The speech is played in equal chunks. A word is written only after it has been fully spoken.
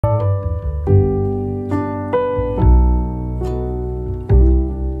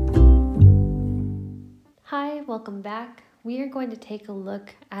welcome back. We are going to take a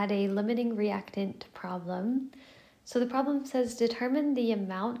look at a limiting reactant problem. So the problem says determine the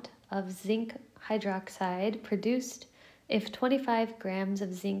amount of zinc hydroxide produced if 25 grams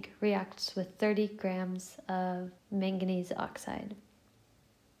of zinc reacts with 30 grams of manganese oxide.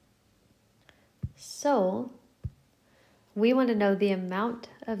 So we want to know the amount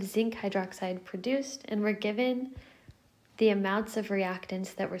of zinc hydroxide produced, and we're given the amounts of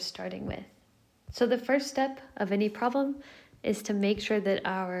reactants that we're starting with. So the first step of any problem is to make sure that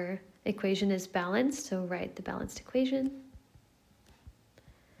our equation is balanced. So write the balanced equation.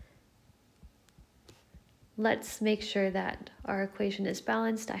 Let's make sure that our equation is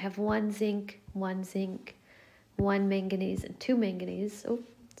balanced. I have one zinc, one manganese, and two manganese. Oh,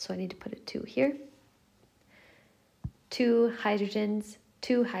 so I need to put a 2 here. 2 hydrogens,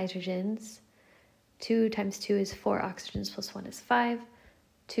 2 hydrogens. 2 times 2 is 4 oxygens plus 1 is 5.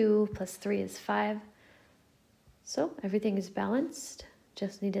 2 plus 3 is 5. So everything is balanced.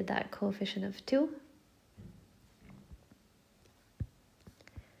 Just needed that coefficient of 2.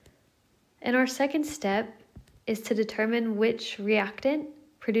 And our second step is to determine which reactant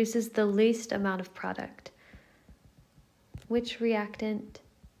produces the least amount of product. Which reactant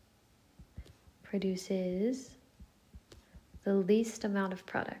produces the least amount of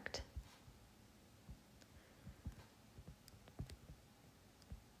product?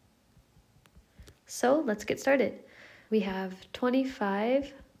 So let's get started. We have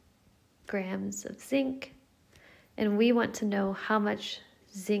 25 grams of zinc, and we want to know how much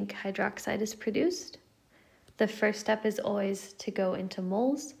zinc hydroxide is produced. The first step is always to go into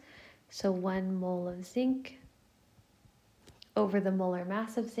moles. So 1 mole of zinc over the molar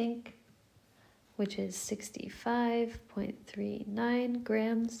mass of zinc, which is 65.39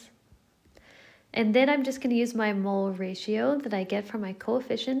 grams. And then I'm just going to use my mole ratio that I get from my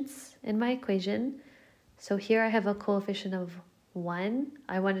coefficients in my equation. So here I have a coefficient of 1.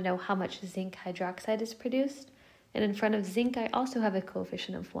 I want to know how much zinc hydroxide is produced. And in front of zinc, I also have a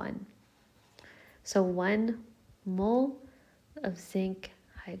coefficient of 1. So 1 mole of zinc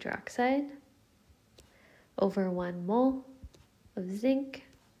hydroxide over 1 mole of zinc.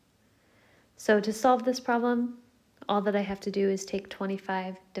 So to solve this problem, all that I have to do is take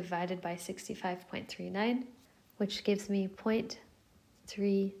 25 divided by 65.39, which gives me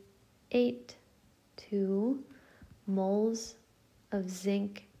 0.382 moles of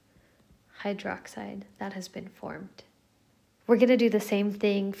zinc hydroxide that has been formed. We're going to do the same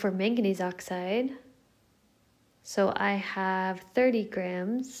thing for manganese oxide. So I have 30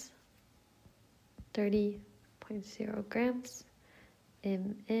 grams, 30.0 grams,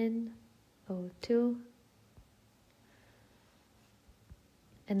 MnO2.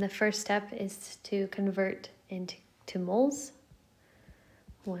 And the first step is to convert into moles.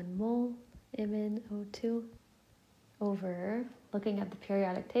 1 mole MnO2 over, looking at the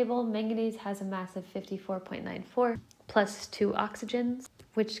periodic table, manganese has a mass of 54.94 plus 2 oxygens,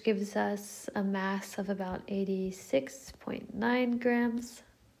 which gives us a mass of about 86.9 grams.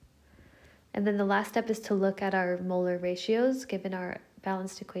 And then the last step is to look at our molar ratios given our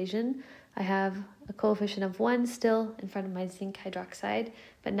balanced equation. I have a coefficient of 1 still in front of my zinc hydroxide,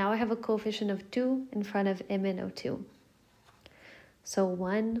 but now I have a coefficient of 2 in front of MnO2. So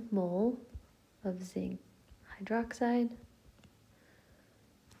 1 mole of zinc hydroxide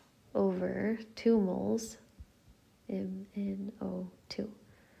over 2 moles MnO2.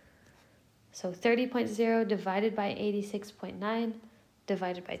 So 30.0 divided by 86.9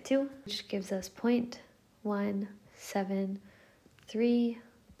 divided by 2, which gives us 0.173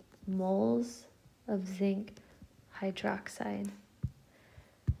 moles of zinc hydroxide.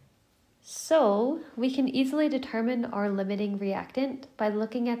 So we can easily determine our limiting reactant by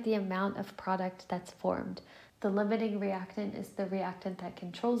looking at the amount of product that's formed. The limiting reactant is the reactant that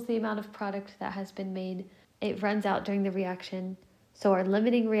controls the amount of product that has been made. It runs out during the reaction. So our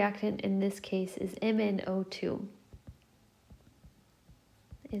limiting reactant in this case is MnO2.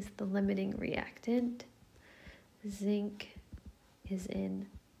 Is the limiting reactant. Zinc is in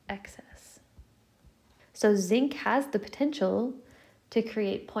excess. So zinc has the potential to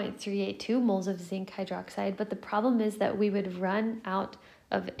create 0.382 moles of zinc hydroxide, but the problem is that we would run out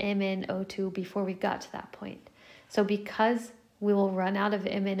of MnO2 before we got to that point. So because we will run out of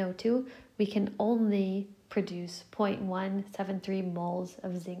MnO2, we can only produce 0.173 moles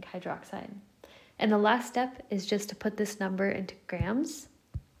of zinc hydroxide. And the last step is just to put this number into grams.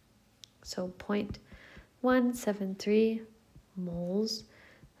 So 0.173 moles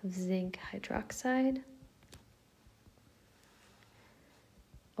of zinc hydroxide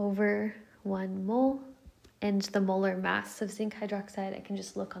over 1 mole, and the molar mass of zinc hydroxide, I can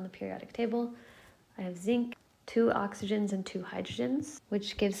just look on the periodic table. I have zinc 2 oxygens and 2 hydrogens,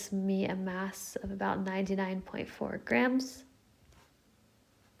 which gives me a mass of about 99.4 grams.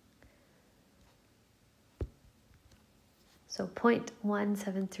 So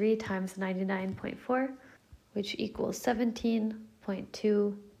 0.173 times 99.4, which equals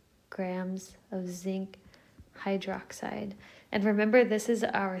 17.2 grams of zinc hydroxide. And remember, this is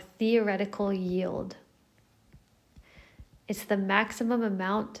our theoretical yield. It's the maximum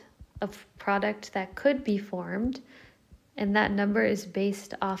amount of product that could be formed, and that number is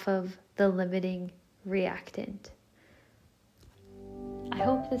based off of the limiting reactant. I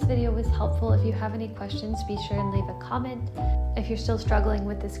hope this video was helpful. If you have any questions, be sure and leave a comment. If you're still struggling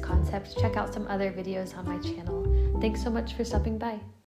with this concept, check out some other videos on my channel. Thanks so much for stopping by.